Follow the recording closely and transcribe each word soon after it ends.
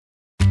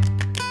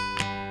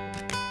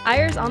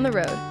Eyres on the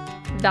Road,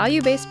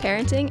 value-based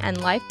parenting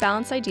and life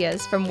balance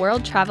ideas from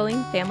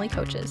world-traveling family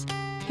coaches.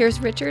 Here's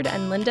Richard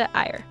and Linda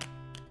Eyre.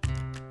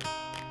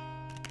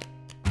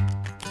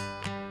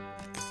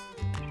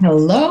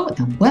 Hello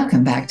and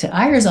welcome back to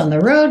Eyres on the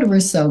Road.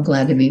 We're so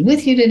glad to be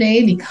with you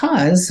today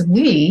because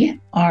we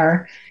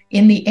are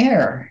in the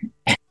air,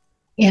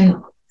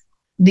 in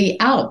the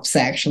Alps,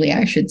 actually,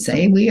 I should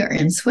say. We are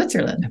in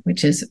Switzerland,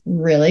 which is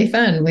really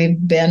fun.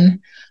 We've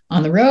been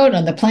on the road,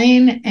 on the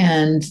plane,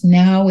 and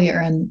now we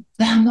are in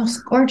the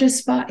most gorgeous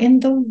spot in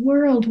the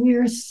world. We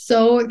are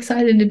so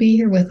excited to be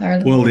here with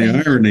our Well,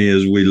 the irony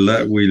is we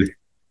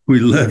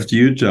left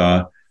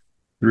Utah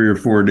 3 or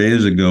 4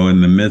 days ago in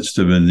the midst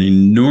of an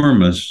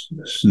enormous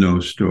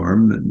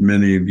snowstorm that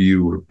many of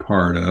you were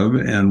part of,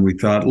 and we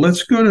thought,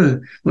 let's go to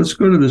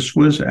the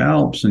Swiss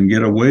Alps and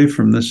get away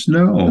from the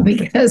snow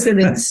because it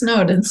had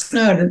snowed and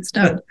snowed and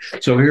snowed.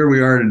 So here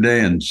we are today,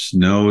 and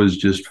snow is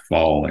just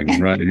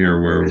falling right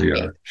here where we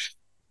are.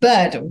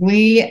 But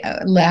we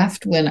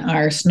left when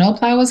our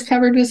snowplow was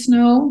covered with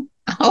snow.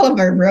 All of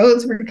our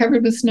roads were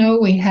covered with snow.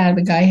 We had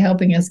a guy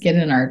helping us get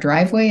in our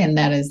driveway, and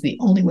that is the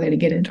only way to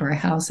get into our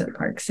house at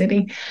Park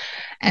City.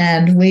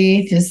 And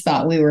we just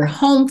thought we were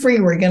home free.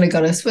 We're going to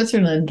go to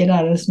Switzerland and get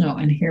out of the snow,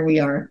 and here we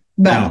are.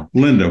 But now,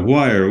 Linda,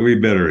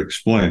 better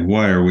explain,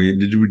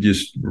 did we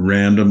just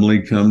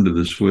randomly come to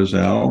the Swiss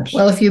Alps?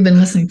 Well, if you've been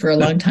listening for a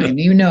long time,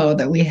 you know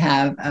that we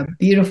have a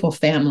beautiful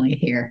family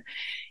here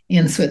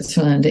in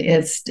Switzerland.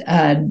 It's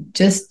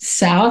just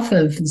south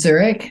of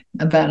Zurich,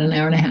 about an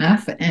hour and a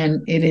half,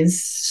 and it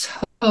is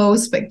so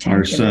spectacular.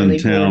 Our son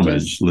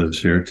Talmadge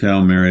lives here.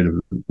 Tal married a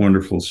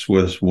wonderful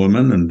Swiss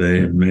woman, and they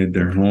have made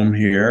their home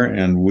here,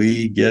 and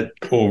we get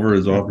over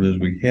as often as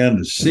we can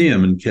to see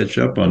them and catch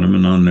up on them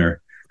and on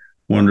their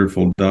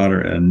wonderful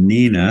daughter,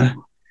 Nina.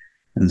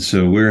 And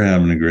so we're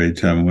having a great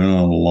time. We went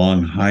on a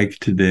long hike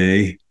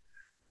today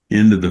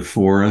into the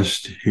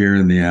forest here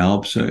in the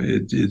Alps.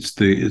 It's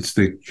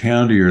the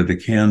county or the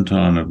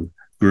canton of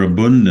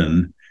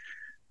Graubünden.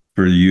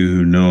 For you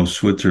who know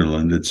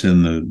Switzerland, it's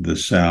in the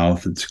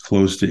south. It's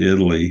close to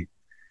Italy,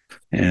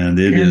 and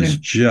it is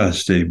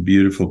just a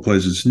beautiful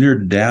place. It's near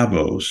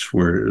Davos,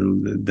 where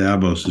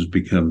Davos has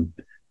become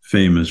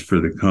famous for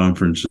the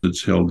conference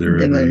that's held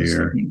there every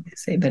year.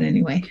 But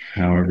anyway,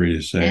 however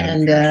you say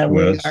it. And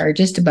we are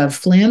just above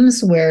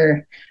Flims,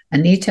 where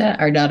Anita,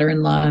 our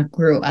daughter-in-law,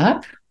 grew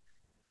up.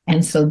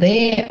 And so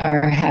they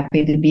are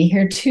happy to be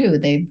here too.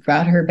 They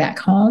brought her back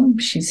home.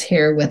 She's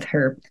here with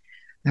her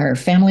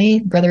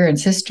family, brother and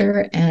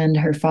sister, and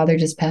her father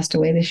just passed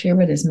away this year,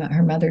 but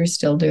her mother is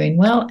still doing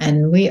well.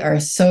 And we are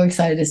so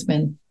excited to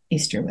spend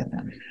Easter with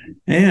them.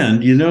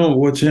 And you know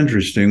what's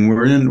interesting?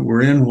 We're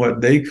in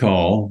what they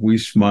call, we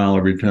smile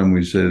every time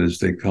we say this,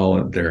 they call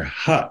it their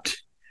hut.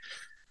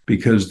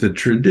 Because the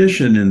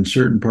tradition in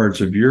certain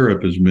parts of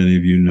Europe, as many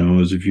of you know,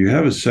 is if you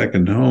have a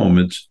second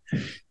home,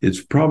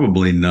 it's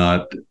probably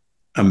not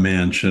a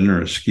mansion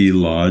or a ski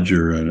lodge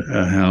or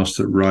a house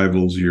that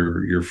rivals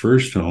your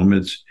first home.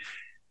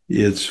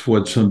 It's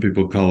what some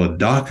people call a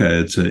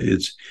dacha.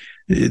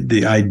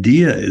 The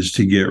idea is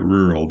to get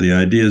rural. The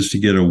idea is to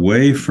get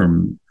away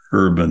from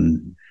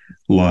urban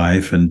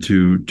life and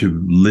to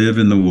live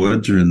in the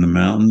woods or in the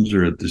mountains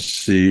or at the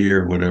sea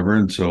or whatever.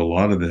 And so a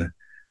lot of the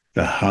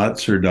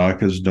huts or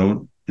dachas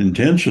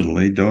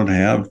don't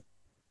have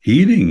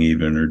heating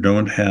even, or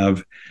don't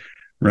have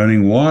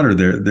running water.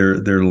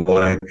 They're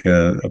like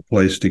a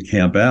place to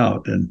camp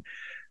out. And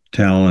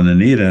Tal and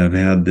Anita have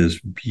had this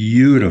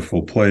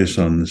beautiful place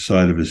on the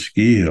side of a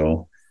ski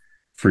hill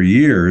for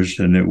years,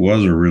 and it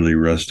was a really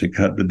rustic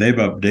hut, but they've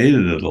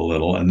updated it a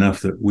little,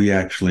 enough that we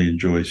actually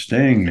enjoy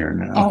staying here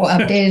now. Oh,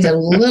 updated a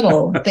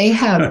little. They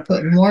have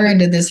put more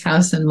into this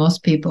house than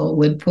most people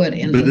would put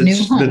in a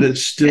new home. But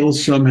it's still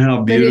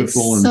somehow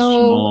beautiful and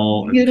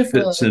small. Beautiful.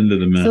 It fits into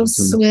the mountains.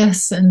 So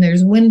Swiss, and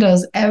there's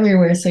windows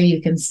everywhere so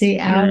you can see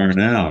out. There are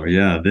now,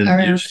 yeah.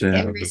 Didn't used to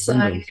have every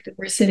side.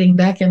 We're sitting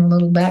back in a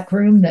little back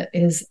room that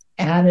is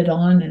added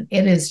on, and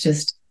it is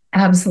just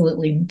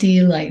absolutely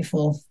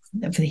delightful.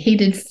 The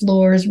heated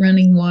floors,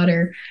 running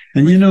water,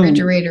 and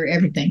refrigerator,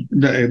 everything.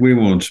 We're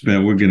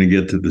going to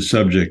get to the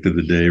subject of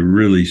the day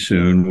really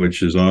soon,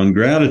 which is on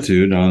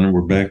gratitude.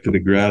 We're back to the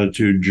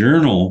gratitude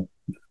journal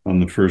on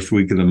the first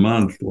week of the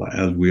month,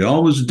 as we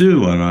always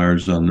do on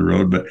Eyres on the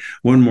Road. But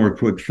one more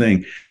quick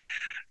thing.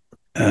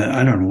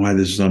 I don't know why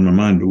this is on my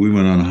mind, but we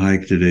went on a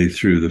hike today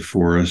through the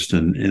forest,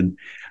 and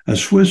a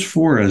Swiss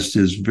forest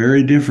is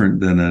very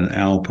different than an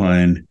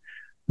alpine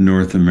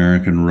North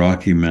American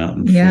Rocky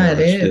Mountain forest. Yeah, it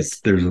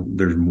is.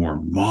 There's more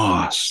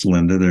moss,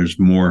 Linda. There's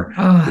more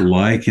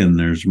lichen.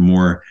 There's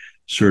more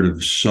sort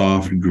of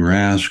soft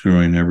grass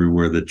growing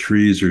everywhere. The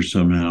trees are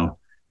somehow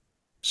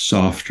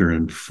softer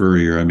and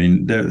furrier. I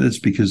mean, that's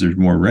because there's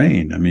more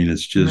rain. I mean,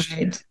 it's just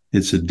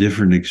It's a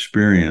different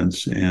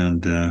experience,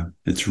 and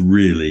it's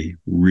really,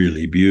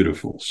 really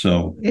beautiful.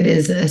 So it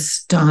is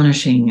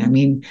astonishing. I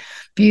mean,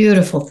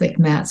 beautiful thick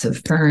mats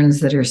of ferns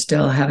that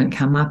haven't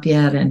come up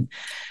yet, and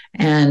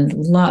and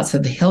lots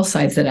of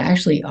hillsides that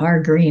actually are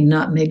green,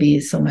 not maybe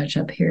so much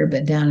up here,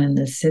 but down in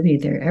the city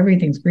there,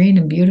 everything's green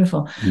and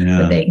beautiful.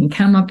 Yeah. But they can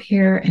come up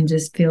here and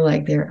just feel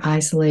like they're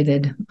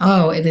isolated.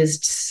 Oh, it is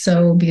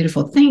so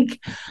beautiful.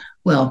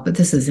 Well, but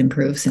this has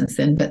improved since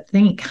then. But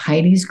think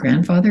Heidi's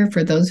grandfather,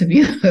 for those of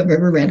you who have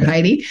ever read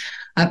Heidi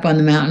up on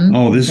the mountain.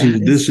 Oh, this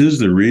is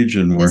the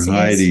region where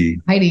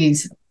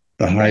Heidi's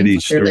the Heidi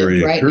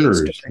story right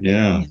occurs.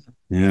 Yeah.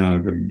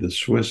 The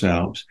Swiss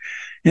Alps.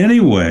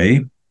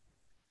 Anyway,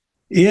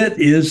 it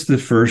is the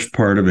first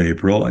part of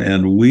April,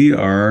 and we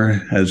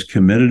are as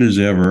committed as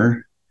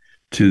ever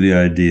to the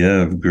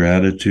idea of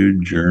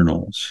gratitude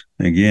journals.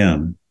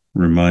 Again,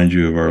 remind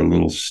you of our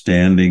little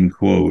standing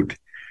quote.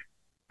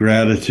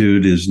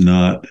 Gratitude is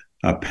not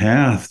a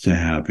path to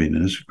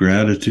happiness.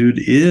 Gratitude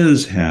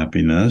is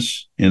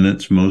happiness in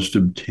its most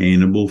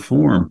obtainable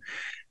form.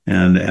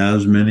 And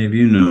as many of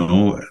you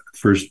know,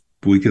 first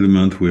week of the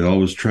month, we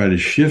always try to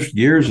shift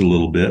gears a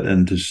little bit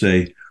and to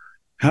say,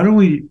 how do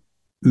we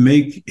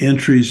make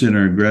entries in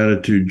our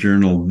gratitude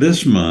journal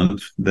this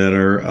month that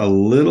are a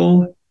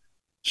little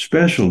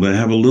special, that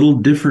have a little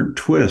different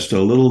twist,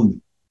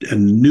 a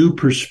new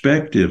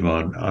perspective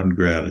on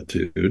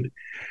gratitude?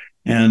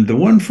 And the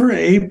one for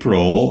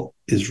April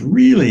is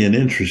really an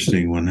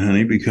interesting one,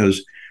 honey,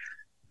 because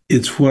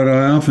it's what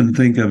I often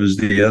think of as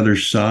the other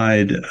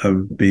side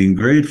of being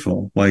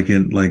grateful. Like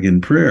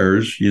in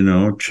prayers,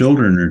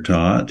 children are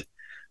taught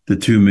the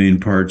two main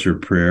parts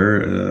of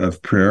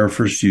prayer.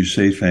 First, you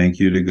say thank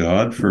you to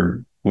God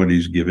for what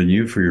he's given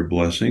you, for your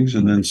blessings.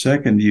 And then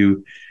second,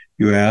 you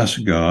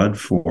ask God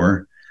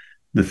for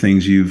the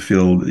things you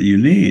feel that you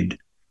need.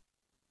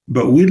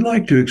 But we'd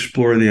like to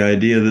explore the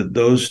idea that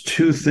those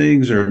two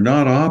things are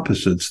not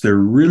opposites. They're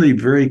really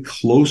very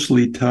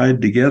closely tied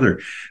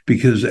together,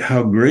 because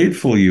how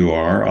grateful you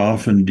are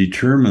often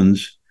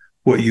determines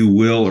what you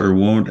will or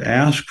won't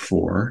ask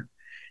for.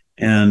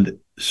 And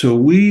so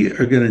we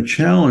are going to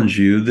challenge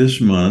you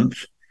this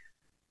month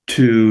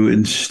to,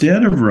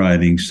 instead of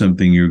writing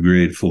something you're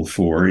grateful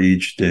for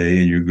each day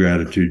in your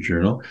gratitude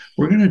journal,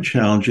 we're going to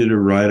challenge you to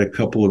write a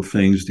couple of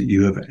things that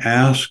you have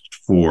asked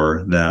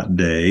for that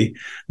day,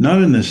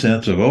 not in the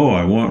sense of, oh,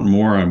 I want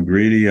more, I'm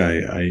greedy,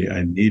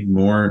 I need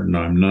more, and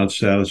I'm not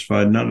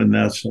satisfied, not in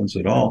that sense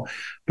at all,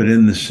 but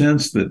in the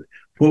sense that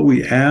what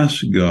we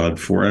ask God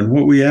for and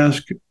what we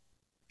ask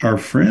our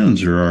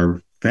friends or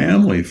our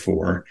family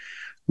for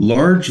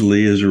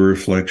largely is a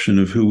reflection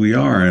of who we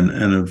are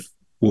and of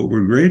what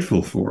we're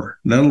grateful for.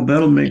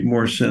 That'll make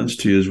more sense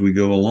to you as we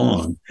go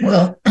along.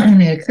 Well,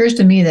 and it occurs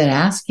to me that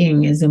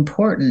asking is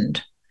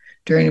important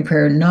during a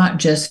prayer, not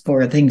just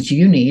for things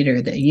you need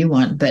or that you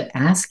want, but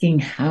asking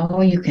how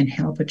you can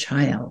help a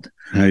child,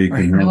 how you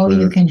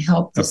can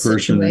help the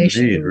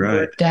situation need,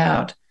 right? Worked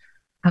out.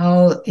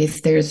 How,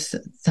 if there's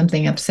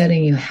something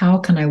upsetting you, how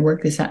can I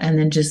work this out? And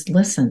then just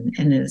listen.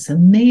 And it's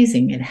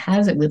amazing. It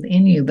has it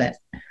within you, but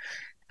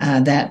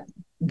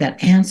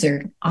that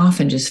answer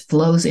often just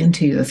flows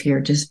into you if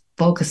you're just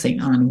focusing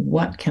on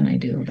what can I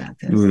do about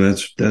this. Well,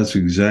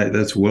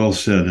 that's well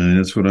said. And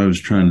that's what I was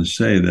trying to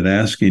say, that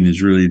asking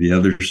is really the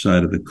other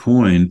side of the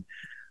coin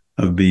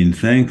of being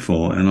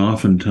thankful. And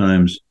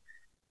oftentimes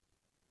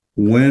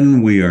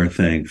when we are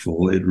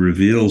thankful, it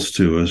reveals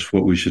to us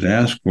what we should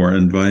ask for,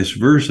 and vice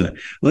versa.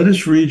 Let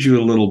us read you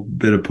a little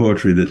bit of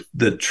poetry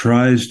that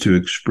tries to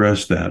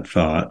express that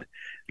thought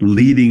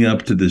leading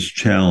up to this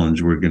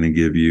challenge we're going to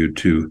give you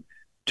to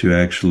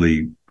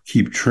actually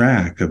keep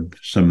track of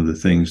some of the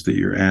things that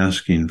you're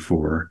asking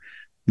for,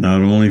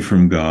 not only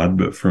from God,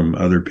 but from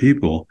other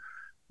people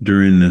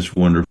during this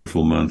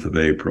wonderful month of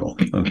April.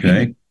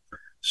 Okay.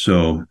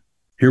 So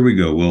here we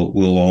go.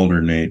 We'll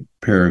alternate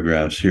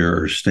paragraphs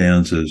here or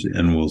stanzas,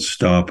 and we'll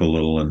stop a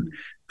little and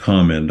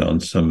comment on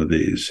some of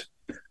these.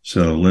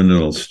 So Linda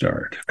will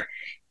start.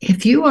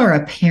 If you are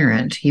a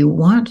parent, you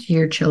want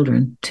your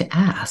children to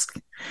ask,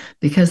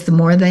 because the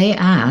more they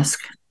ask,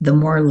 the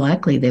more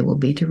likely they will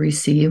be to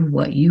receive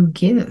what you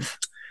give.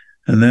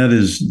 And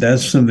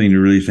that's something to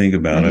really think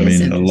about. I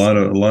mean, a lot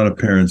of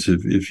parents,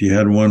 if you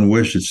had one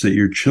wish, it's that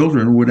your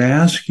children would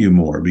ask you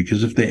more,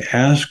 because if they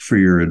ask for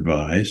your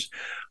advice,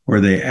 or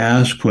they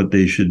ask what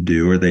they should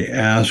do, or they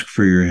ask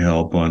for your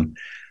help on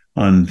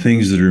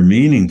things that are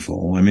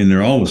meaningful. I mean,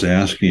 they're always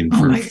asking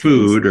for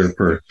food or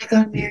for. Oh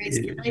my God, Mary,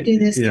 can I do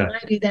this? Yeah. Can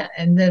I do that?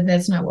 And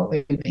that's not what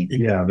we mean.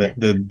 Yeah,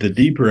 the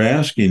deeper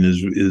asking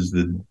is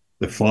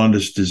the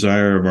fondest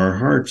desire of our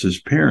hearts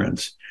as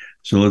parents.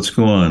 So let's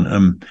go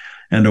on.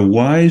 And a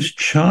wise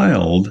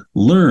child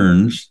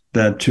learns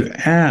that to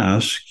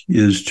ask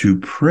is to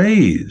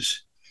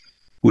praise,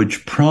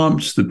 which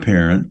prompts the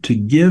parent to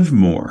give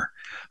more.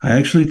 I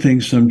actually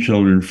think some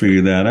children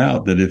figure that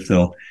out, that if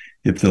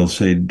they'll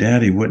say,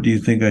 Daddy, what do you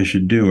think I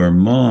should do? Or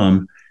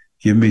Mom,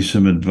 give me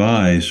some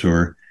advice.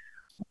 Or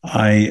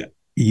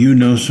you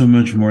know so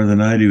much more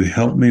than I do.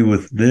 Help me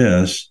with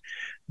this.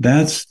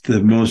 That's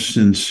the most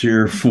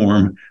sincere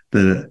form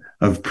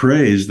of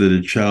praise that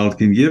a child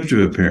can give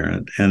to a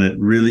parent. And it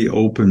really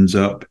opens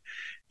up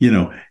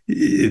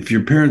if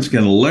your parent's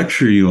going to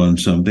lecture you on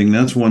something,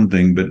 that's one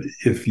thing. But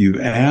if you've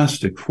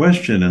asked a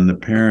question and the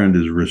parent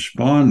is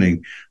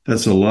responding,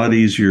 that's a lot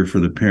easier for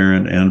the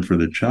parent and for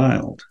the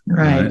child.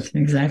 Right?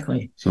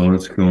 Exactly. So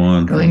let's go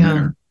on. Going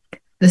on.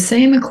 The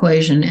same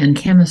equation in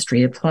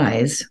chemistry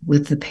applies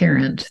with the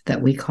parent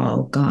that we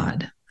call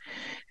God.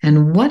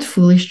 And what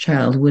foolish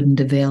child wouldn't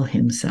avail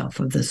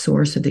himself of the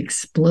source of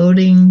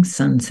exploding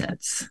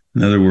sunsets?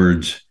 In other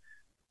words,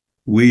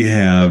 we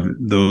have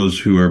those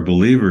who are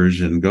believers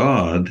in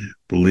God,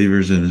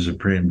 believers in a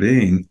supreme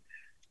being,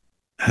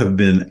 have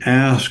been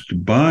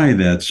asked by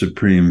that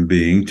supreme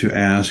being to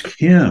ask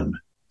him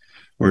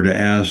or to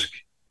ask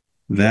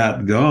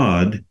that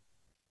God,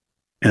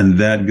 and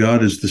that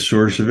God is the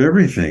source of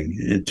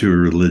everything to a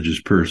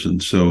religious person.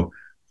 So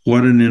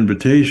what an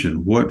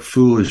invitation. What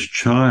foolish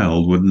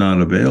child would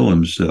not avail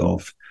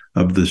himself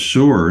of the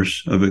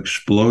source of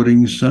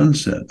exploding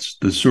sunsets,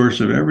 the source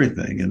of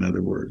everything, in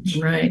other words.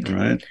 Right.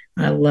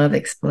 I love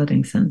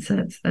exploding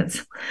sunsets.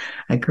 That's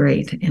a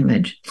great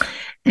image.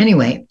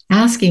 Anyway,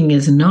 asking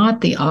is not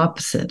the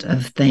opposite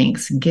of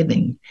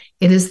thanksgiving.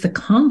 It is the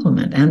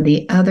complement and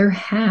the other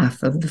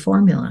half of the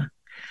formula.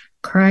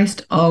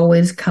 Christ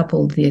always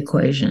coupled the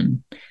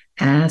equation,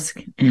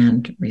 ask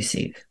and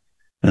receive.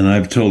 And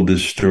I've told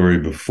this story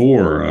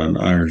before on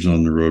Eyres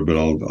on the Road, but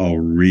I'll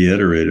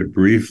reiterate it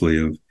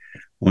briefly. Of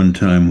one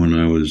time when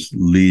Linda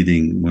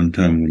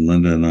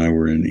and I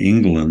were in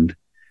England,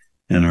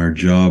 and our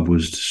job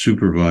was to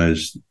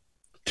supervise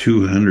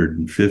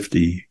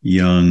 250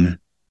 young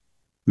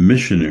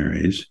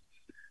missionaries.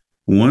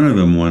 One of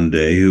them one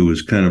day, who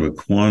was kind of a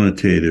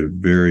quantitative,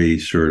 very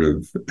sort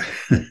of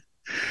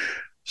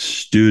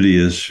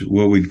studious,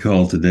 what we'd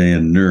call today a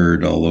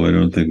nerd, although I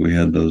don't think we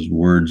had those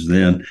words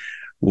then,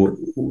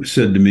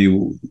 said to me,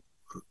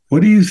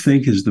 "What do you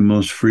think is the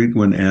most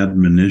frequent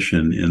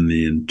admonition in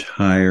the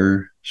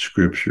entire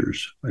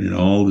scriptures, in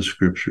all the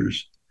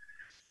scriptures?"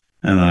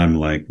 And I'm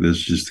like, this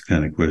is just the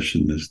kind of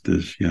question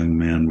this young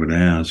man would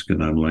ask.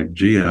 And I'm like,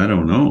 gee, I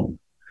don't know.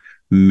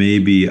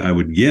 Maybe I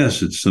would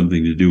guess it's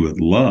something to do with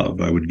love.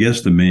 I would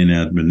guess the main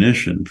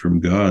admonition from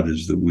God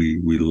is that we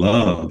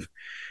love.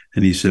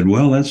 And he said,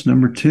 well, that's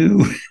number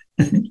 2.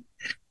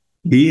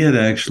 He had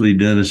actually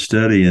done a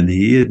study, and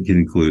he had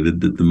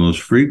concluded that the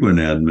most frequent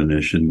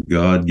admonition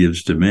God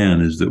gives to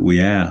man is that we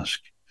ask,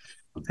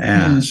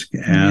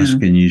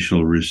 and ye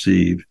shall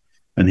receive.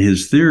 And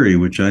his theory,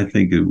 which I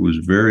think it was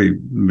very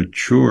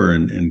mature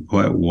and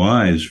quite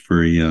wise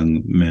for a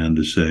young man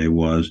to say,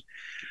 was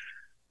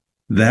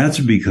that's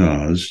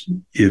because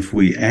if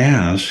we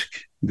ask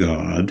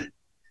God,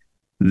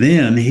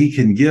 then he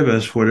can give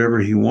us whatever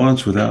he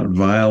wants without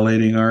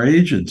violating our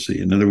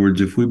agency. In other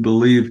words, if we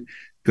believe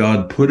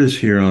God put us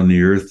here on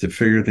the earth to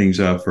figure things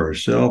out for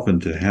ourselves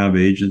and to have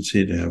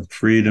agency, to have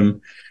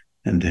freedom,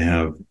 and to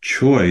have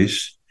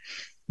choice,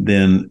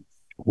 then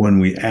when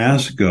we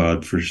ask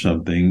God for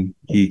something,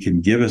 he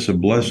can give us a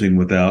blessing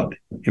without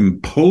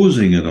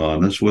imposing it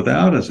on us,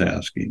 without us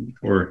asking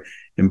or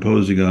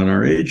imposing on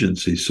our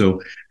agency.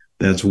 So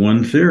that's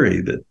one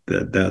theory,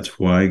 that's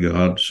why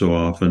God so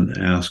often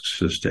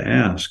asks us to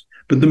ask.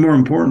 But the more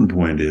important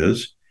point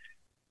is,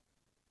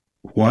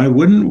 why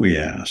wouldn't we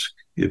ask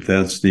if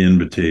that's the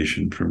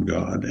invitation from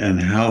God?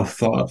 And how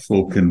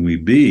thoughtful can we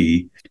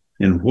be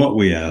in what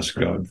we ask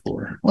God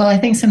for? Well, I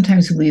think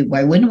sometimes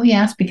why wouldn't we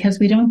ask? Because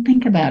we don't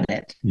think about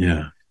it.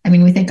 Yeah. I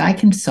mean, we think I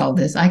can solve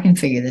this. I can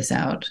figure this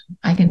out.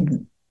 I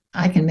can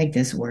make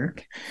this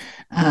work.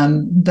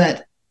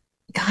 But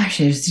gosh,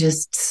 there's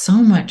just so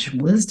much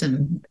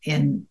wisdom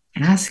in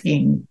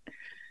asking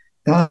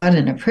God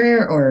in a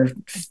prayer or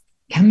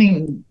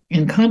coming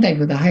in contact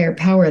with a higher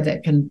power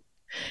that can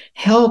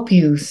help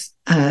you,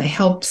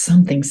 help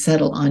something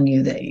settle on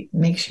you that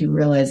makes you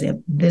realize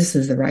that this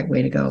is the right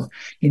way to go.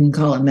 You can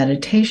call it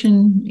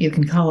meditation. You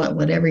can call it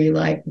whatever you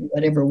like,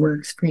 whatever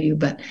works for you.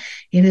 But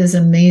it is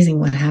amazing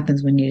what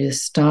happens when you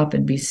just stop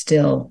and be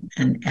still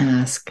and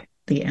ask.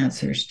 The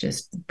answers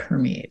just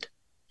permeate.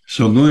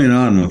 So going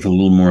on with a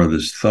little more of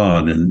this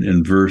thought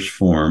in verse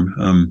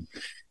form,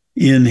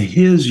 in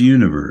his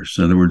universe,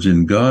 in other words,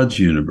 in God's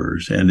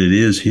universe, and it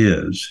is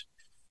his,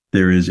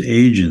 there is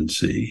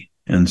agency.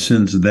 And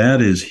since that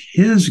is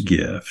his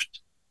gift,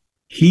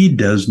 he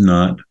does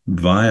not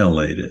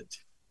violate it.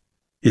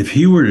 If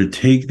he were to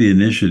take the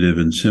initiative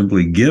and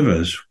simply give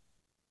us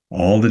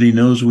all that he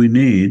knows we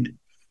need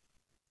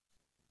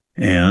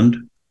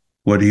and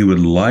what he would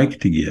like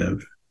to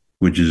give,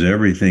 which is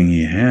everything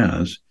he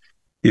has,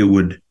 it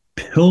would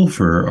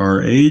pilfer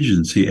our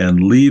agency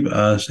and leave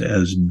us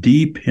as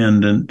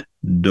dependent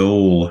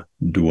dole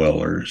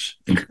dwellers.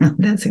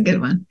 That's a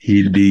good one.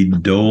 He'd be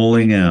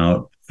doling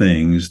out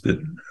things that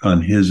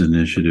on his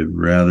initiative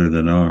rather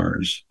than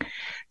ours.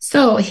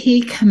 So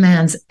he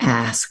commands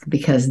ask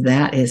because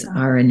that is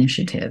our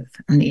initiative,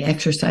 and the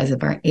exercise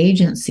of our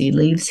agency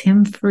leaves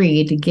him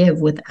free to give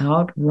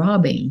without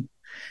robbing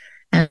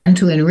and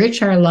to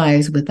enrich our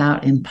lives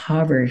without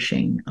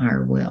impoverishing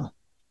our will.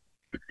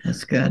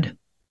 That's good.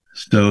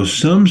 So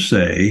some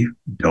say,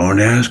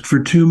 don't ask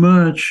for too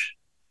much.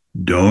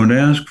 Don't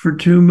ask for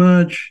too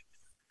much.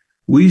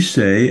 We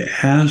say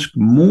ask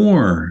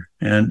more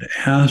and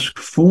ask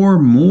for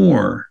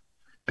more,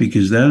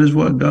 because that is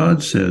what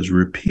God says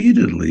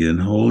repeatedly in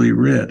Holy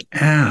Writ.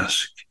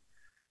 Ask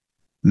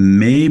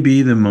may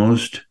be the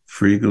most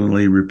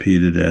frequently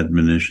repeated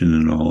admonition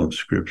in all of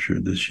Scripture.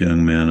 This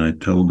young man I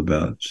told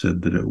about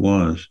said that it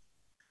was.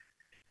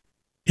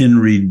 In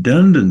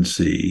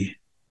redundancy,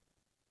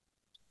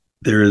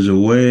 there is a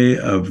way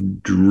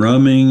of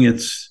drumming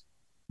its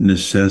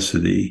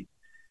necessity.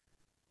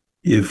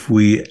 If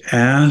we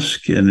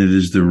ask and it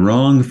is the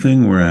wrong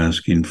thing we're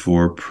asking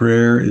for,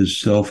 prayer is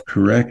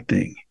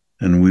self-correcting,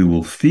 and we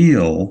will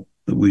feel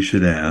that we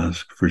should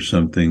ask for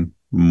something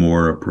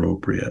more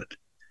appropriate.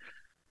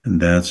 And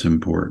that's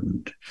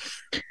important.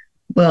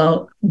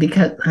 Well,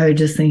 because I was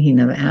just thinking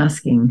of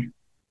asking,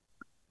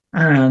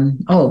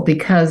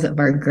 because of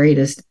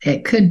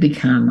it could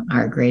become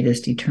our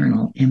greatest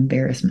eternal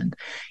embarrassment.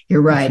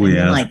 You're right. If we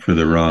ask for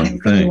the wrong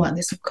thing. I really want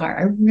this car.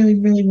 I really,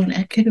 really want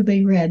it. Could have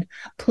been red.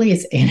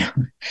 Please,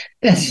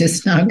 that's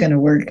just not going to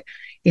work.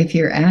 If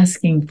you're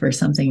asking for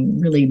something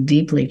really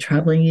deeply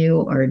troubling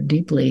you or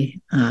deeply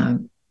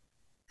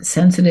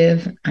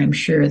sensitive, I'm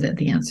sure that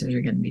the answers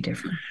are going to be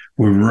different.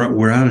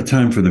 We're out of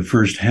time for the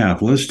first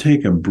half. Let's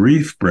take a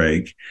brief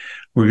break.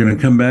 We're going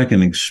to come back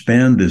and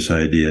expand this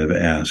idea of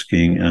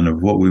asking and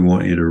of what we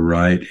want you to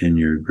write in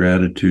your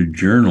gratitude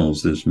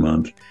journals this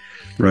month,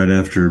 right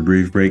after a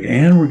brief break.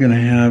 And we're going to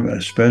have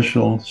a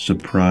special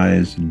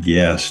surprise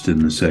guest in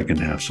the second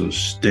half. So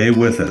stay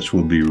with us.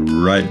 We'll be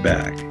right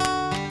back.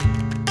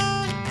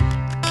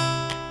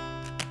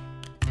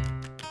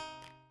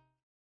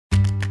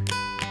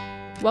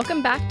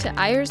 Welcome back to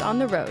Eyres on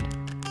the Road.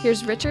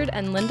 Here's Richard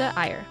and Linda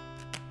Eyre.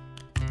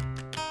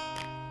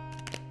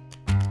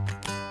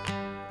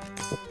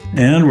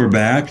 And we're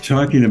back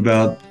talking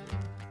about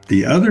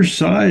the other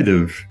side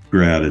of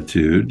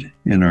gratitude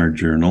in our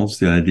journals,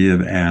 the idea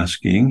of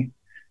asking.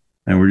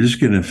 And we're just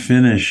going to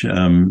finish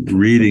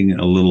reading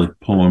a little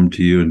poem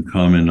to you and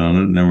comment on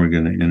it, and then we're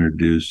going to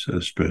introduce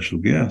a special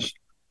guest.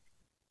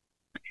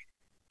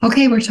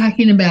 Okay, we're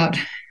talking about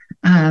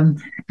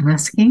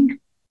asking.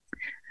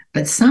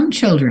 But some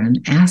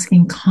children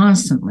asking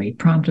constantly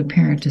prompt a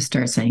parent to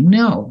start saying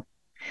no.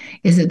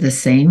 Is it the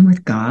same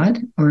with God,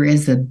 or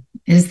is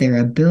there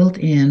a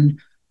built-in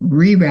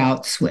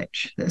reroute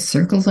switch that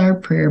circles our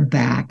prayer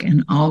back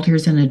and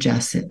alters and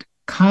adjusts it,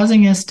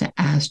 causing us to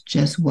ask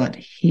just what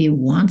He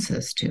wants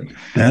us to?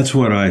 That's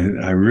what I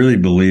really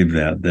believe,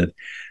 that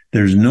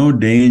there's no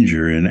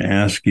danger in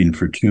asking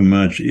for too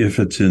much if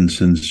it's in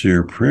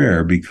sincere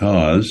prayer,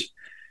 because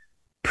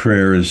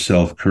prayer is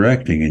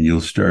self-correcting, and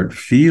you'll start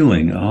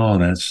feeling, oh,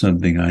 that's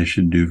something I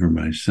should do for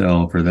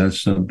myself, or that's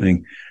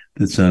something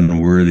that's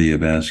unworthy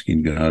of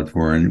asking God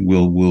for, and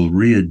we'll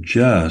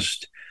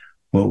readjust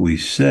what we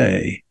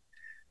say.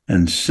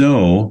 And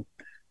so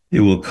it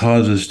will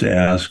cause us to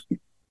ask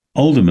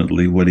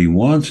ultimately what He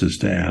wants us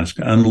to ask,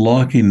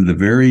 unlocking the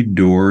very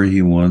door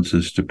He wants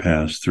us to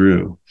pass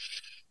through.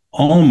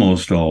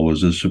 Almost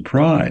always a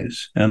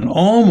surprise, and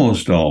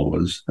almost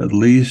always, at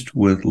least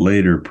with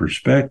later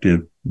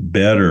perspective,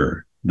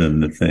 better than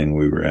the thing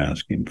we were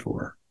asking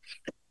for.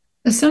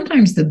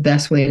 Sometimes the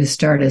best way to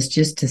start is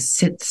just to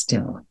sit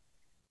still,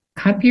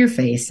 cup your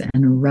face,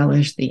 and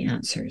relish the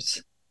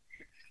answers.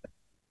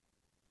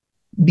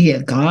 Be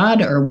it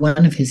God or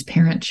one of His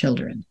parent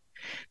children,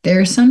 there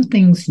are some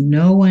things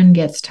no one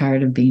gets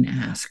tired of being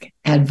asked: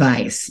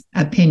 advice,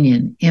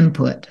 opinion,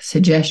 input,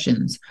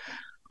 suggestions,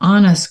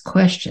 honest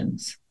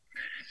questions.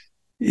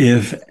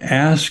 If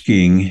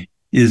asking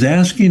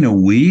a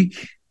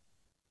weak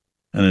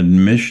an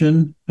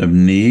admission of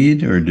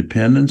need or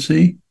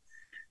dependency,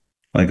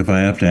 like if I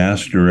have to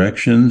ask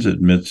directions, it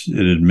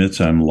admits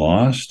I'm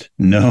lost?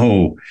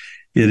 No,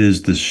 it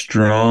is the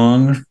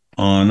strong,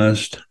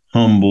 honest,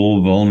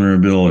 humble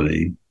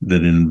vulnerability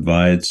that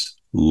invites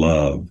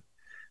love.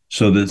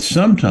 So that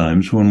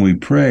sometimes when we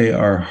pray,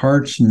 our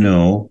hearts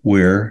know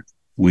where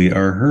we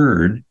are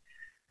heard,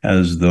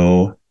 as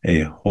though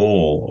a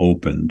hole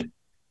opened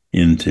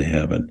into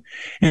heaven.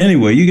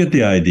 Anyway, you get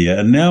the idea.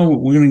 And now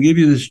we're going to give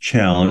you this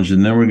challenge,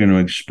 and then we're going to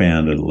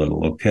expand it a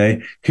little, okay?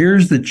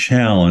 Here's the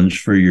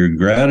challenge for your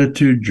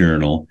gratitude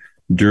journal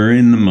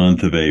during the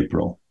month of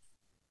April.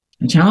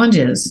 The challenge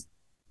is,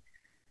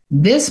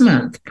 this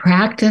month,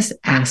 practice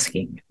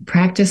asking.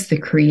 Practice the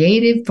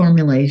creative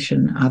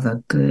formulation of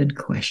a good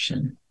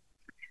question.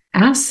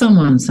 Ask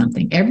someone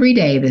something every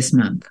day this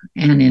month,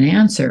 and in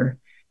answer,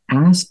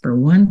 ask for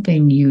one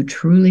thing you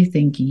truly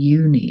think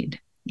you need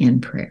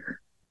in prayer.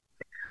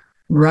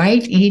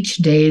 Write each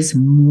day's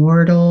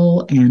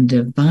mortal and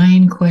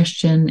divine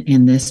question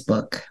in this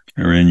book,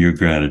 or in your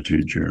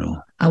gratitude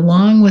journal.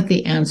 Along with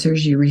the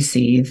answers you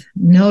receive,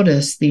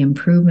 notice the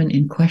improvement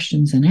in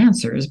questions and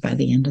answers by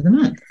the end of the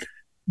month.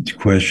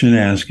 Question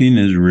asking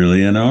is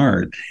really an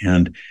art.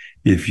 And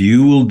if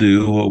you will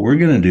do what we're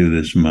going to do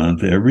this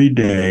month, every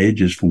day,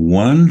 just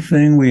one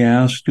thing we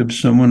asked of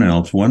someone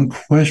else, one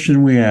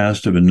question we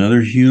asked of another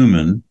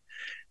human,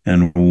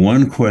 and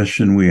one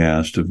question we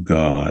asked of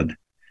God,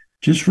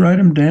 just write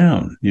them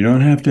down. You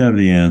don't have to have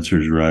the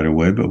answers right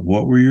away, but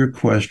what were your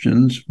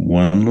questions?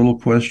 One little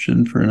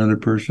question for another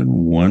person,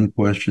 one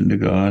question to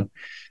God.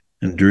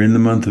 And during the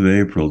month of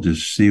April,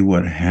 just see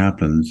what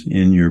happens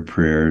in your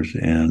prayers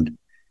and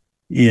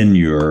in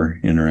your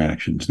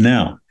interactions.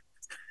 Now,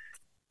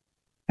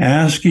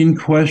 asking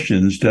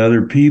questions to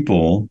other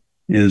people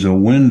is a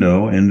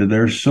window into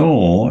their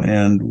soul.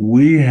 And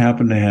we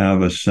happen to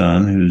have a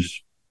son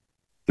who's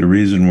the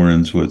reason we're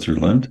in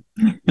Switzerland.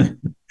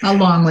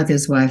 Along with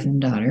his wife and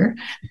daughter.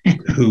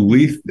 who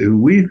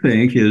we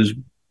think is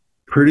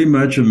pretty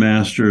much a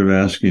master of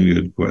asking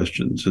good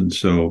questions. And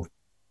so,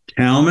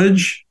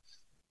 Talmage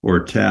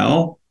or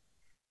Tal,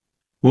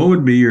 what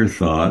would be your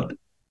thought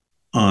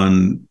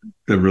on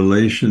the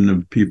relation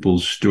of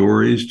people's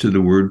stories to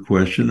the word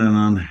question and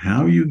on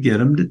how you get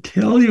them to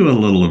tell you a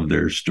little of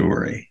their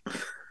story?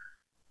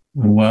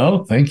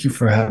 Well, thank you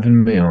for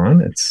having me on.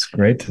 It's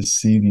great to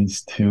see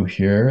these two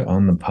here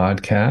on the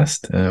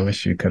podcast. I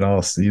wish you could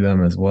all see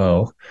them as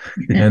well.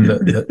 And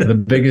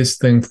the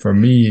biggest thing for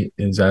me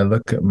is I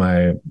look at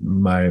my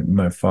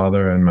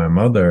father and my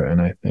mother,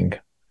 and I think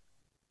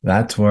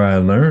that's where I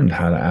learned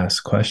how to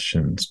ask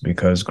questions,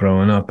 because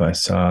growing up, I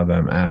saw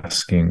them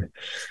asking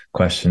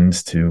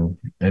questions to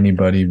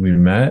anybody we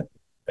met,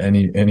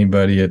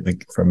 anybody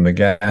from the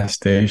gas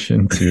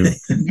station to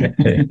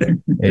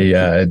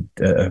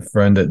a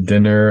friend at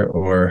dinner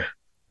or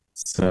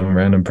some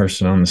random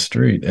person on the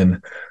street.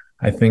 And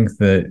I think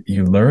that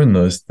you learn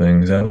those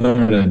things. I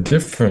learned a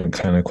different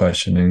kind of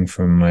questioning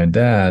from my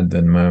dad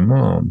than my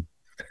mom.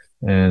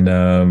 And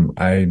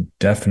I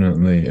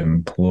definitely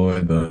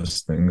employ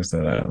those things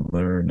that I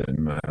learned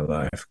in my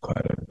life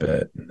quite a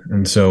bit.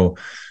 And so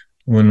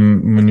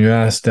when you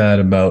asked Dad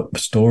about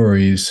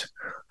stories,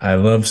 I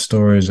love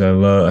stories.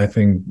 I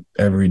think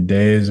every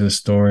day is a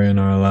story in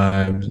our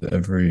lives.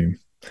 Every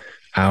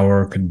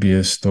hour could be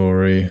a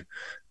story.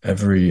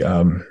 Every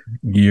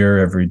year,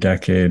 every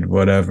decade,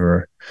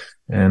 whatever.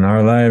 And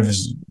our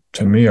lives,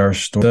 to me, are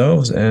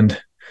stories,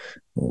 and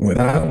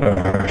without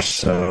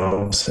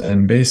ourselves.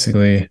 And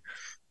basically,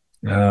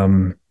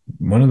 one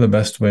of the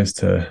best ways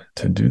to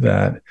do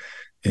that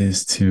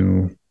is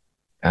to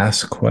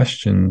ask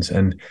questions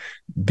and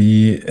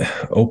be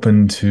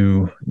open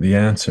to the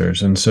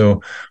answers. And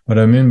so what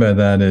I mean by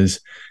that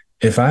is,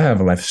 if I have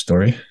a life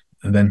story,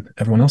 then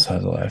everyone else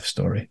has a life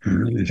story.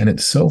 And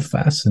it's so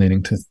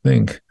fascinating to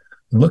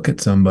look at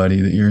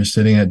somebody that you're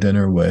sitting at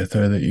dinner with,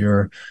 or that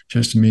you're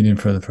just meeting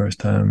for the first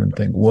time, and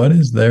think, what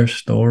is their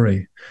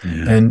story?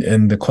 Yeah.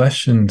 And the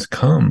questions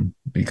come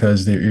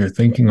because you're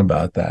thinking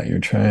about that. You're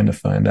trying to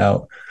find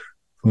out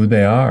who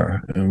they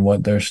are and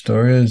what their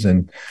story is.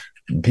 And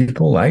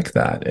people like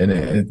that. And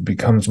it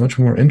becomes much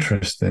more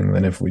interesting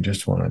than if we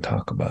just want to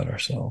talk about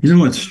ourselves. You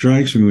know what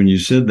strikes me when you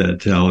said that,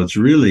 Tal? It's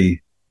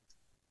really,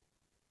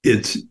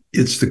 it's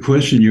the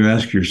question you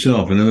ask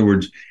yourself. In other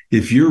words,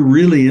 if you're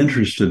really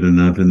interested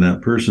enough in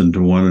that person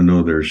to want to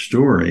know their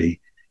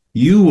story,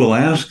 you will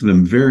ask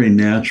them very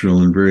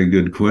natural and very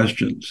good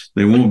questions.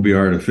 They won't be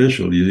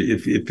artificial.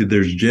 If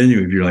there's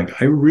genuine, if you're like,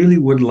 I really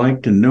would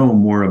like to know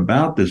more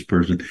about this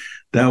person,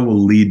 that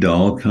will lead to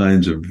all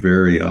kinds of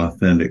very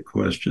authentic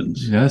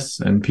questions. Yes,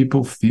 and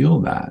people feel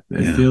that.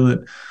 They feel it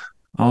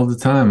all the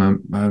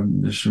time. I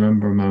just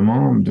remember my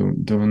mom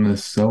doing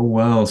this so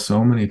well,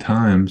 so many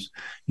times.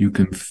 You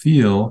can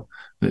feel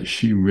that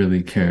she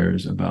really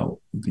cares about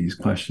these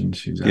questions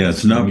she's asking. Yeah,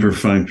 it's not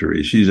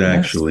perfunctory. She's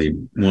actually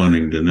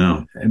wanting to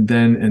know. And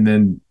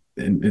then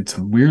it's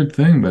a weird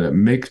thing, but it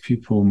makes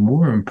people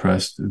more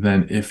impressed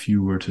than if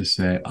you were to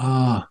say,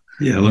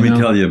 yeah, let me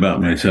tell you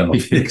about myself.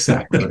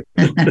 Exactly.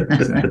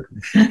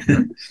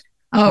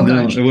 Oh,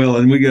 gosh. Well,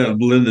 and we got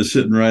Linda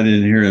sitting right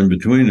in here in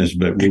between us,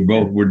 but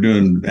we're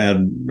doing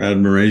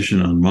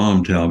admiration on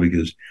Mom, Tal,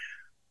 because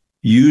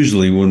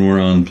usually when we're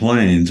on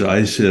planes,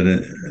 I sit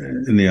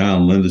in the aisle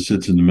and Linda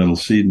sits in the middle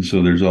seat. And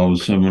so there's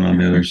always someone on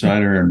the other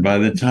side of her. And by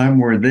the time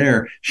we're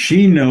there,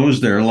 she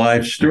knows their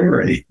life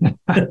story.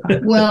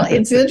 Well,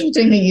 it's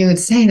interesting that you would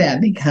say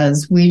that,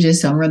 because we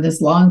just were on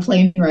this long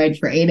plane ride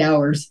for 8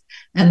 hours.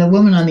 And the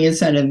woman on the other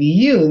side of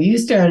you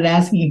started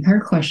asking her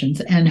questions,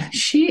 and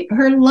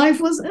her life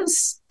was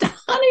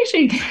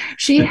astonishing.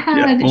 She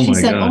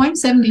said, I'm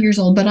 70 years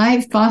old, but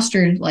I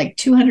fostered like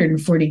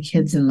 240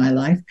 kids in my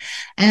life,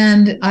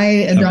 and I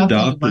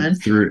adopted one.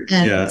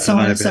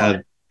 I've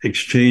had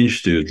exchange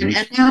students.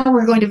 And now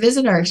we're going to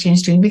visit our exchange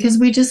students because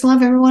we just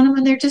love every one of them,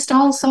 and they're just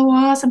all so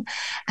awesome.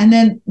 And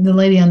then the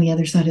lady on the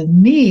other side of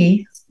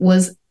me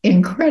was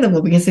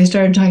incredible, because they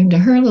started talking to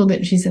her a little bit,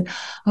 and she said,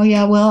 oh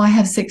yeah, well, I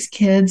have 6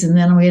 kids, and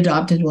then we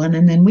adopted one,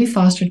 and then we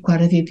fostered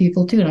quite a few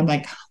people too. And I'm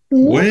like,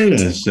 what? Wait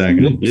a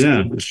second.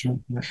 Yeah.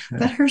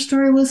 But her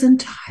story was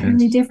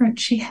entirely different.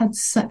 She had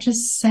such a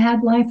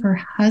sad life. Her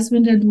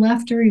husband had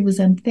left her. He was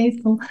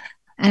unfaithful.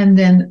 And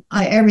then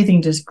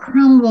everything just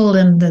crumbled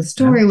and the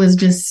story was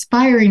just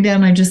spiraling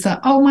down. I just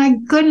thought, oh my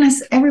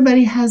goodness,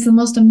 everybody has the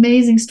most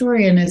amazing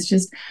story. And it's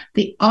just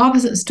the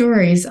opposite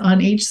stories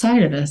on each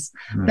side of us.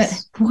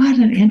 Yes. But what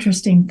an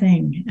interesting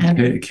thing.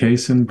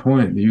 Case in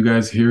point, you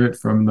guys hear it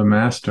from the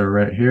master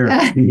right here.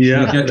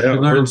 Yeah.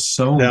 You learn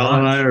so much. Cal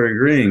and I are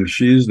agreeing.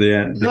 She's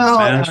the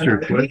master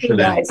questioner. You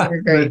guys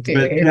are great too.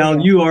 But Cal,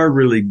 you are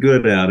really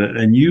good at it,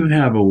 and you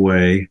have a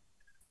way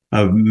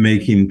of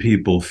making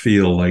people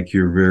feel like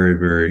you're very,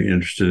 very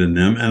interested in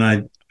them. And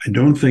I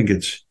don't think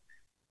it's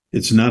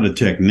not a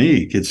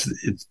technique. It's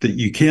that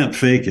you can't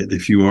fake it.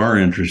 If you are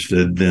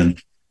interested, then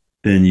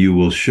you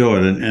will show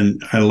it.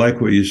 And I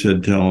like what you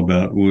said, Tal,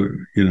 about,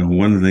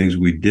 one of the things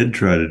we did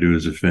try to do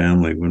as a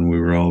family when we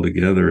were all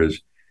together is,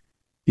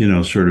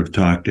 sort of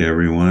talk to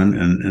everyone,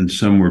 and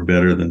some were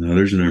better than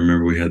others. And I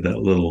remember we had that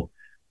little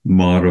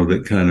motto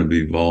that kind of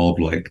evolved,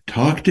 like,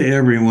 talk to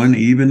everyone,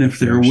 even if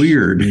they're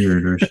weird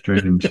or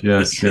strange.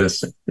 Yes.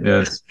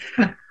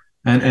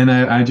 And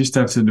I just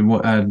have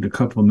to add a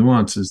couple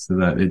nuances to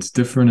that. It's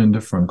different in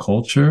different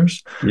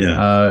cultures.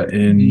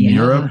 In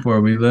Europe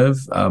where we live,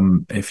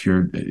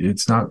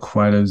 it's not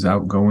quite as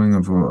outgoing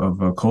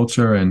of a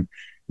culture, and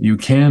you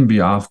can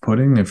be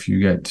off-putting if you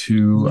get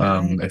too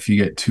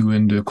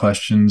into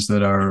questions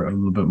that are a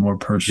little bit more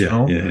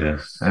personal.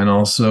 And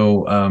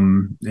also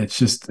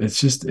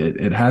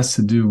it has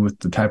to do with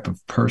the type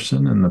of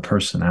person and the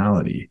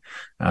personality,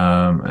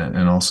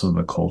 and also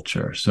the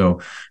culture. So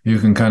you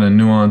can kind of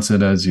nuance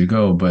it as you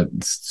go, but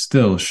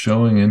still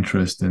showing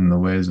interest in the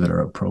ways that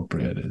are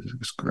appropriate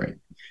is great.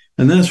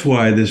 And that's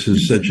why this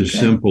is such a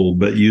simple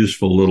but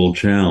useful little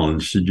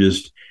challenge to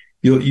just,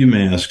 you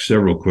may ask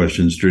several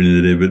questions during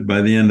the day, but by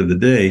the end of the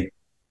day,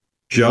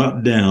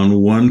 jot down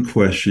one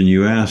question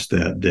you asked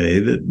that day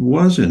that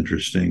was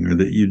interesting or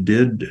that you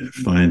did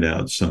find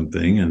out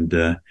something. And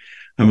I'm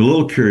a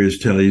little curious,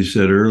 Tal, you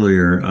said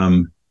earlier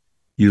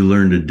you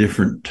learned a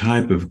different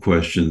type of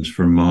questions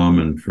from Mom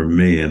and from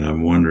me, and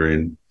I'm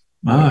wondering.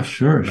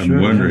 Sure.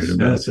 I'm wondering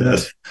about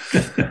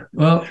that.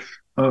 Well,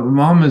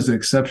 Mom is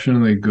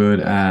exceptionally good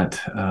at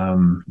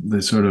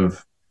the sort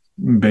of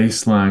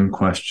baseline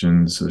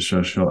questions.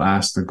 So she'll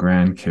ask the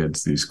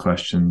grandkids these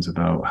questions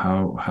about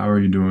how are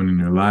you doing in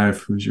your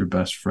life? Who's your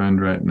best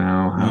friend right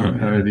now?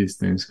 How are these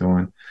things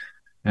going?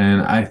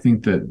 And I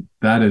think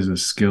that is a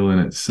skill in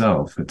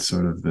itself. It's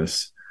sort of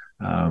this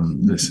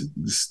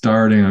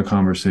starting a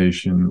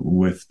conversation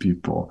with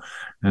people.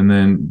 And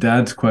then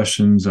Dad's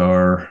questions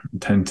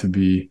tend to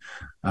be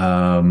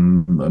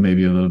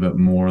maybe a little bit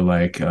more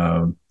like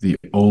the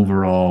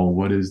overall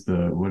what's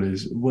the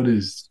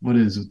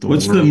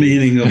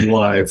meaning of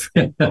life?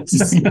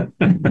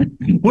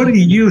 What do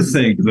you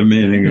think the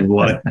meaning of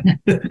life?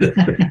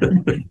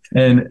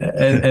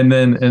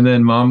 and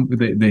then Mom,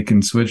 they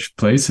can switch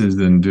places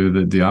and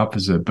do the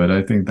opposite, but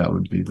I think that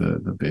would be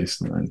the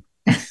baseline.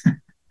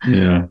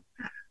 Yeah.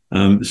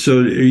 So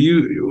are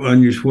you,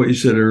 on what you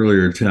said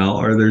earlier, Tal,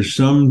 are there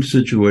some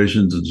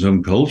situations in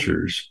some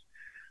cultures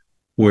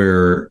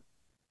where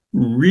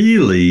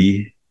you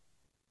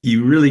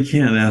really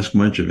can't ask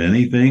much of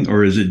anything?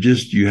 Or is it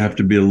just you have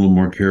to be a little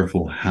more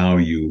careful how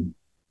you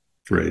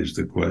phrase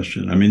the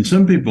question? I mean,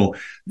 some people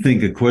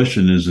think a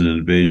question is an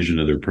invasion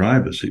of their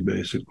privacy,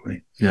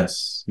 basically.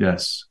 Yes.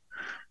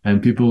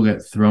 And people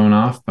get thrown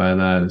off by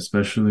that,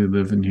 especially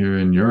living here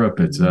in Europe.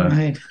 It's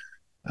right.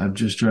 I've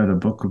just read a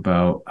book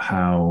about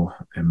how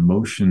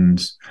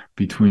emotions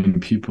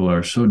between people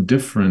are so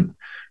different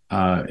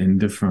in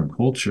different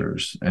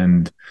cultures.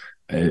 And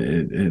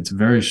it's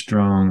very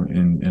strong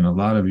in a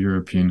lot of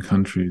European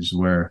countries,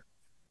 where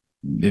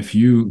if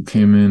you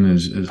came in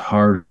as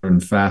hard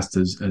and fast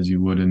as you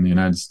would in the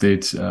United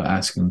States,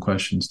 asking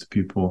questions to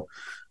people,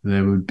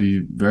 they would be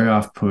very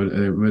off-put.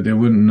 They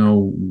wouldn't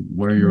know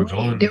where you're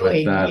going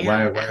with that.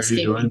 Why are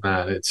you doing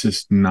that? It's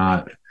just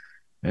not.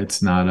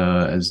 It's not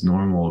as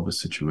normal of a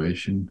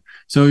situation.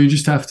 So you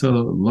just have to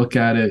look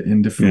at it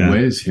in different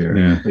ways here.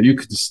 Yeah. But you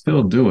could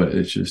still do it.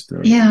 It's just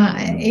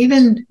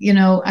even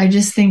I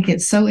just think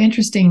it's so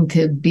interesting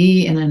to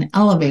be in an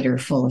elevator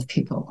full of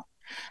people,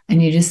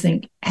 and you just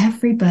think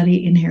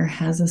everybody in here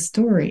has a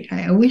story.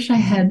 I wish I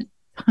had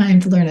time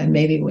to learn it.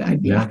 Maybe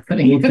I'd be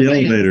putting the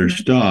elevator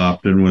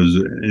stopped and was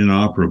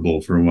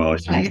inoperable for a while.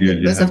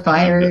 It was a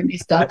fire and you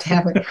stopped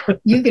having.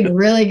 You could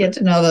really get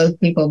to know those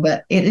people,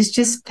 but it is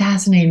just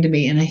fascinating to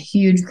me in a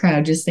huge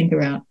crowd. Just think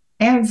about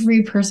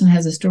every person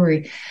has a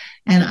story.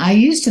 And I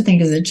used to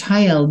think as a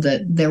child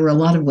that there were a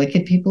lot of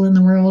wicked people in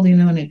the world,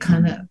 and it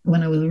kind of,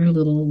 when I was a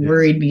little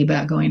worried me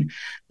about going,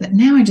 but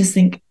now I just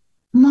think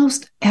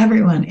most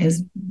everyone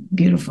is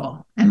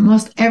beautiful, and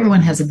most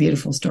everyone has a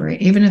beautiful story,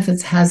 even if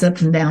it has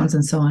ups and downs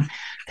and so on.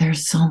 There are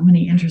so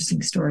many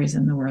interesting stories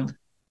in the world.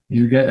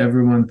 You get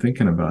everyone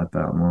thinking about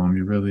that, Mom.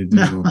 You really do.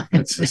 No,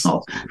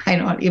 I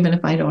don't. Even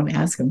if I don't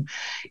ask them,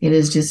 it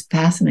is just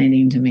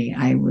fascinating to me.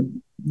 I would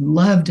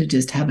love to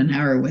just have an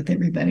hour with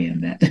everybody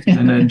in that.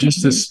 And then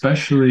just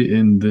especially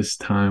in this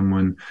time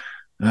when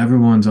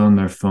everyone's on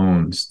their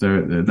phones.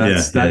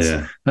 That's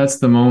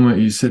the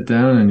moment you sit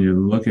down and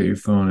you look at your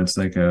phone. It's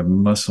like a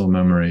muscle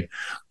memory.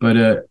 But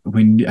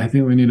I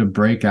think we need to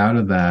break out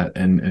of that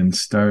and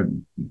start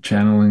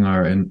channeling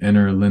our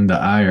inner Linda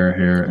Eyre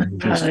here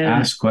and just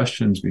ask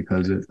questions,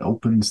 because it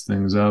opens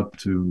things up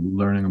to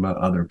learning about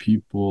other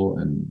people,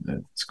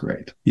 and it's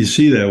great. You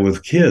see that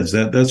with kids.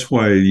 That's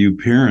why you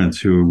parents,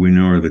 who we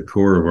know are the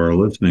core of our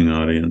listening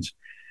audience,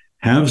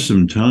 have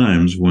some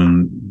times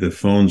when the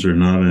phones are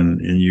not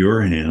in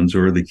your hands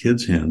or the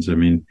kids' hands. I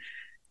mean,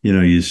 we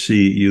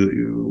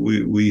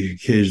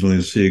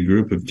occasionally see a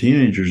group of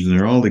teenagers and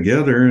they're all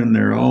together and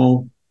they're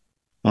all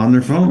on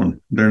their phone.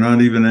 They're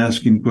not even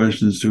asking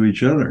questions to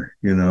each other,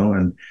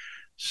 and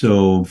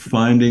so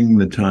finding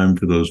the time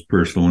for those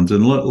personal ones.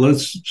 And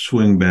let's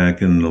swing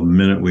back in the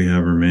minute we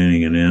have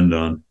remaining and end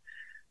on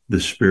the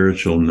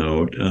spiritual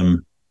note.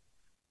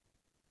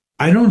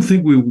 I don't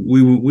think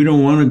we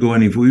don't want to go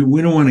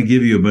we don't want to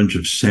give you a bunch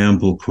of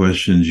sample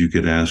questions you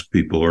could ask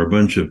people, or a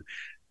bunch of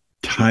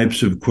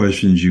types of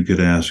questions you could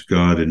ask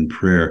God in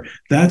prayer.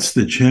 That's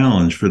the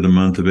challenge for the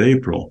month of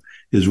April,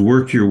 is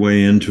work your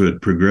way into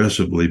it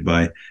progressively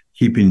by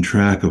keeping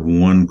track of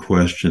one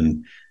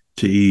question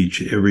to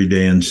each every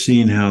day and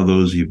seeing how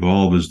those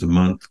evolve as the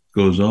month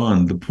goes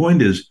on. The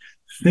point is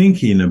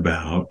thinking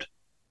about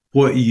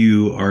what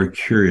you are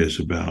curious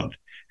about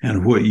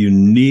and what you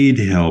need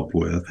help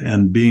with,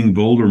 and being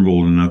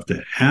vulnerable enough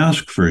to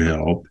ask for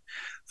help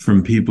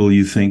from people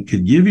you think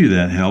could give you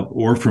that help,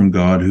 or from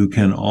God, who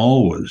can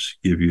always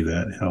give you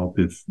that help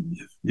if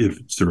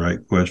it's the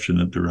right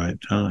question at the right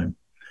time.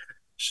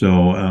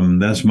 So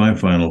that's my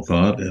final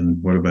thought.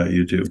 And what about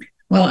you two?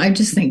 Well, I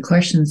just think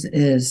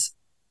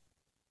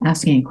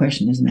asking a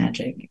question is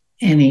magic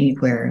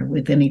anywhere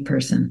with any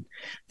person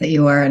that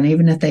you are. And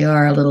even if they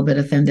are a little bit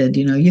offended,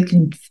 you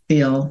can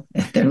feel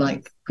if they're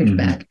like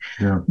pushback.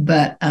 Mm-hmm. Yeah.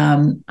 But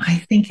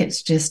I think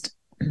it's just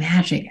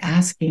magic,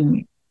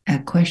 asking a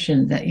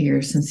question that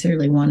you're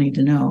sincerely wanting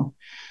to know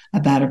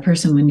about a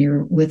person when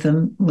you're with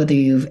them, whether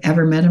you've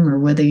ever met them or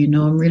whether you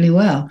know them really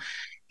well.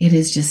 It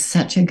is just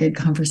such a good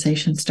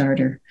conversation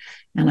starter.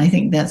 And I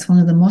think that's one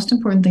of the most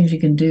important things you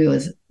can do,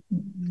 is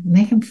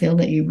make them feel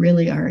that you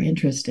really are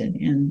interested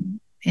in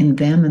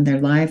them and their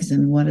lives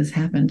and what has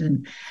happened.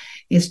 And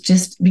it's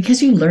just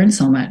because you learn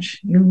so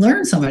much. I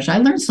learned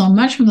so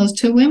much from those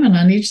two women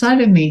on each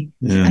side of me.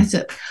 Yeah. I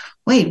said,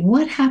 wait,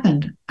 what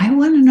happened? I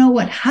want to know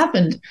what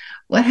happened.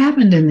 What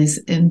happened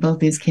in both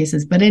these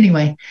cases? But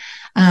anyway,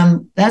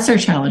 that's our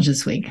challenge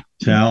this week.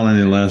 Tal,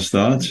 any last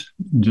thoughts?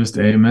 Just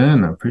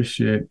amen. I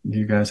appreciate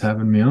you guys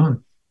having me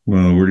on.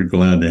 Well, we're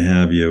glad to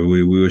have you.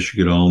 We wish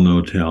you could all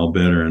know Tal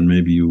better, and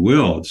maybe you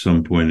will at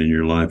some point in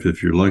your life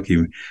if you're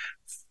lucky.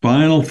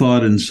 Final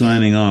thought in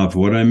signing off.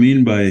 What I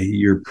mean by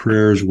your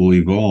prayers will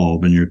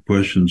evolve and your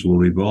questions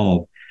will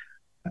evolve,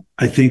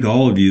 I think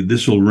all of you,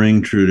 this will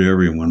ring true to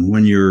everyone.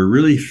 When you're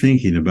really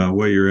thinking about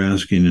what you're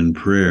asking in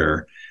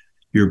prayer,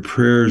 your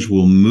prayers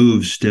will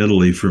move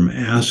steadily from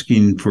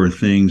asking for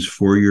things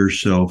for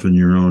yourself and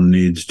your own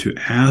needs to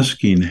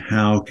asking,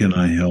 how can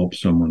I help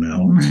someone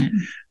else? Right.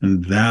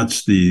 And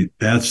that's the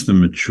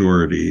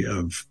maturity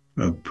of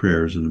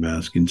prayers and of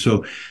asking.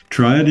 So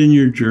try it in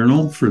your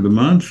journal for the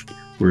month.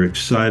 We're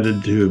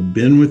excited to have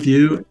been with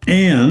you,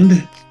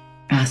 and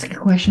ask a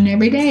question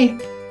every day.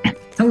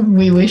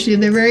 We wish you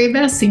the very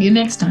best. See you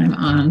next time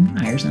on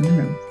Eyres on the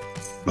Road.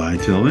 Bye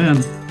till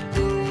then.